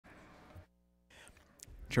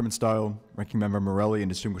Chairman Stile, Ranking Member Morelli, and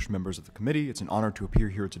distinguished members of the committee, it's an honor to appear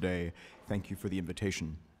here today. Thank you for the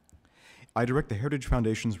invitation. I direct the Heritage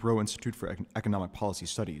Foundation's Rowe Institute for Economic Policy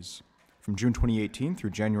Studies. From June 2018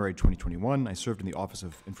 through January 2021, I served in the Office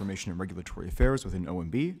of Information and Regulatory Affairs within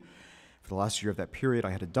OMB. For the last year of that period,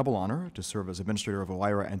 I had a double honor to serve as administrator of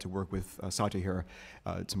OIRA and to work with Satya here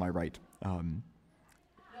to my right.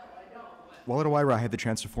 While at OIRA, I had the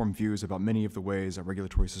chance to form views about many of the ways our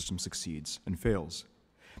regulatory system succeeds and fails.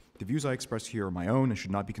 The views I express here are my own and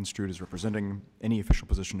should not be construed as representing any official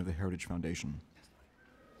position of the Heritage Foundation.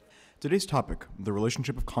 Today's topic, the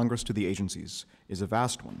relationship of Congress to the agencies, is a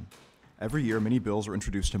vast one. Every year, many bills are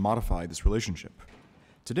introduced to modify this relationship.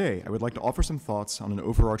 Today, I would like to offer some thoughts on an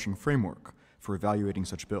overarching framework for evaluating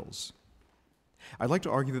such bills. I'd like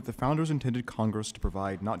to argue that the founders intended Congress to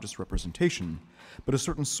provide not just representation, but a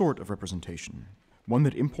certain sort of representation, one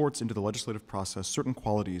that imports into the legislative process certain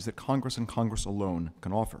qualities that Congress and Congress alone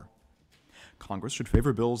can offer. Congress should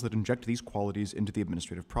favor bills that inject these qualities into the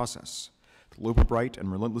administrative process. The Loper-Bright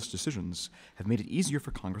and relentless decisions have made it easier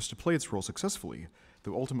for Congress to play its role successfully,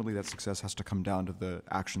 though ultimately that success has to come down to the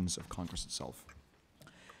actions of Congress itself.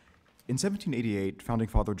 In 1788, founding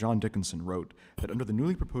father John Dickinson wrote that under the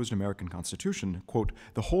newly proposed American Constitution, quote,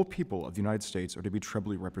 the whole people of the United States are to be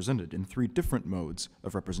trebly represented in 3 different modes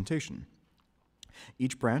of representation.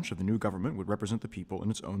 Each branch of the new government would represent the people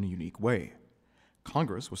in its own unique way.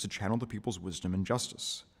 Congress was to channel the people's wisdom and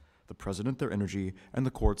justice, the president their energy, and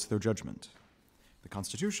the courts their judgment. The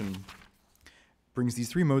Constitution brings these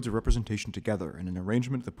 3 modes of representation together in an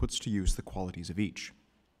arrangement that puts to use the qualities of each.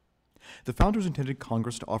 The founders intended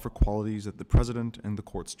Congress to offer qualities that the president and the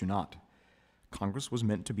courts do not. Congress was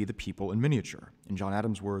meant to be the people in miniature. In John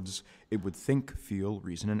Adams' words, it would think, feel,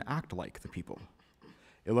 reason, and act like the people.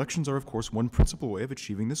 Elections are, of course, one principal way of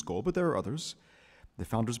achieving this goal, but there are others. The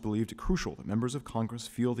founders believed it crucial that members of Congress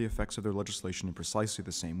feel the effects of their legislation in precisely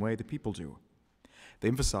the same way the people do. They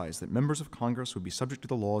emphasized that members of Congress would be subject to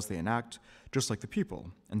the laws they enact, just like the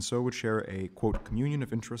people, and so would share a, quote, communion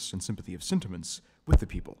of interests and sympathy of sentiments with the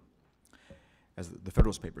people, as the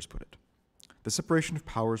Federalist Papers put it. The separation of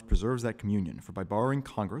powers preserves that communion, for by barring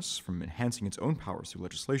Congress from enhancing its own powers through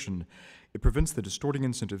legislation, it prevents the distorting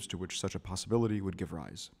incentives to which such a possibility would give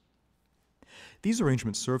rise. These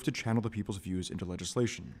arrangements serve to channel the people's views into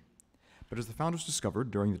legislation. But as the founders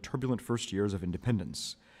discovered during the turbulent first years of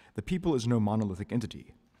independence, the people is no monolithic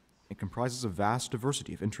entity. It comprises a vast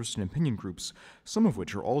diversity of interest and opinion groups, some of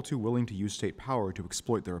which are all too willing to use state power to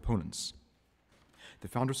exploit their opponents. The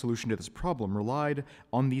founders' solution to this problem relied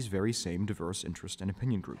on these very same diverse interest and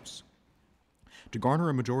opinion groups. To garner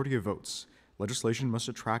a majority of votes, legislation must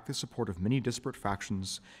attract the support of many disparate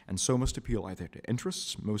factions and so must appeal either to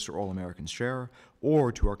interests most or all Americans share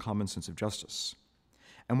or to our common sense of justice.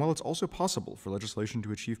 And while it's also possible for legislation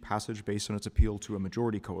to achieve passage based on its appeal to a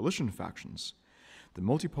majority coalition of factions, the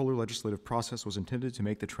multipolar legislative process was intended to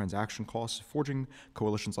make the transaction costs of forging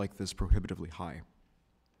coalitions like this prohibitively high.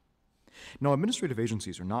 Now, administrative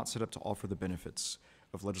agencies are not set up to offer the benefits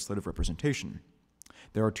of legislative representation.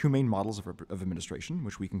 There are 2 main models of administration,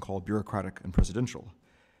 which we can call bureaucratic and presidential.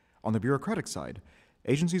 On the bureaucratic side,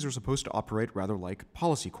 agencies are supposed to operate rather like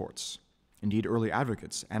policy courts. Indeed, early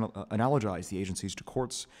advocates analogized the agencies to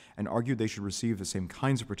courts and argued they should receive the same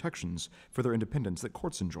kinds of protections for their independence that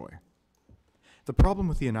courts enjoy. The problem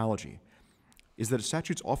with the analogy is that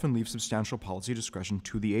statutes often leave substantial policy discretion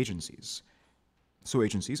to the agencies. So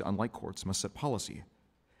agencies, unlike courts, must set policy.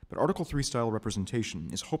 But Article 3 style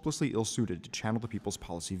representation is hopelessly ill-suited to channel the people's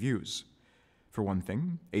policy views. For one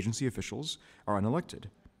thing, agency officials are unelected,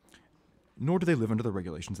 nor do they live under the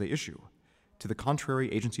regulations they issue. To the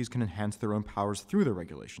contrary, agencies can enhance their own powers through their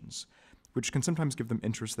regulations, which can sometimes give them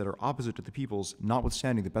interests that are opposite to the people's,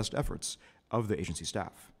 notwithstanding the best efforts of the agency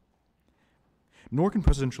staff. Nor can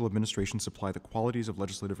presidential administration supply the qualities of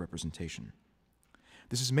legislative representation.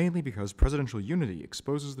 This is mainly because presidential unity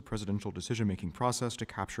exposes the presidential decision-making process to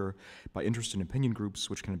capture by interest and opinion groups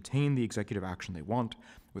which can obtain the executive action they want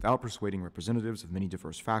without persuading representatives of many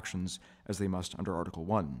diverse factions as they must under Article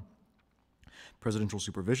 1. Presidential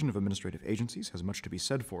supervision of administrative agencies has much to be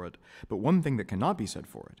said for it, but one thing that cannot be said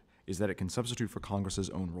for it is that it can substitute for Congress's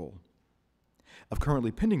own role. Of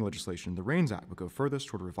currently pending legislation, the REINS Act would go furthest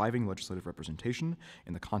toward reviving legislative representation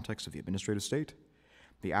in the context of the administrative state.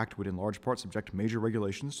 The Act would in large part subject major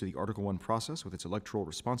regulations to the Article 1 process with its electoral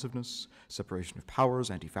responsiveness, separation of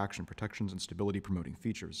powers, anti-faction protections, and stability-promoting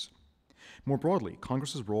features. More broadly,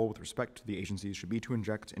 Congress's role with respect to the agencies should be to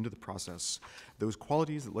inject into the process those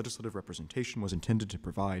qualities that legislative representation was intended to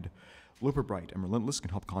provide. Loper Bright and Relentless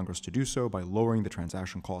can help Congress to do so by lowering the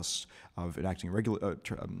transaction costs of enacting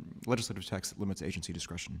legislative text that limits agency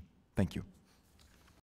discretion. Thank you.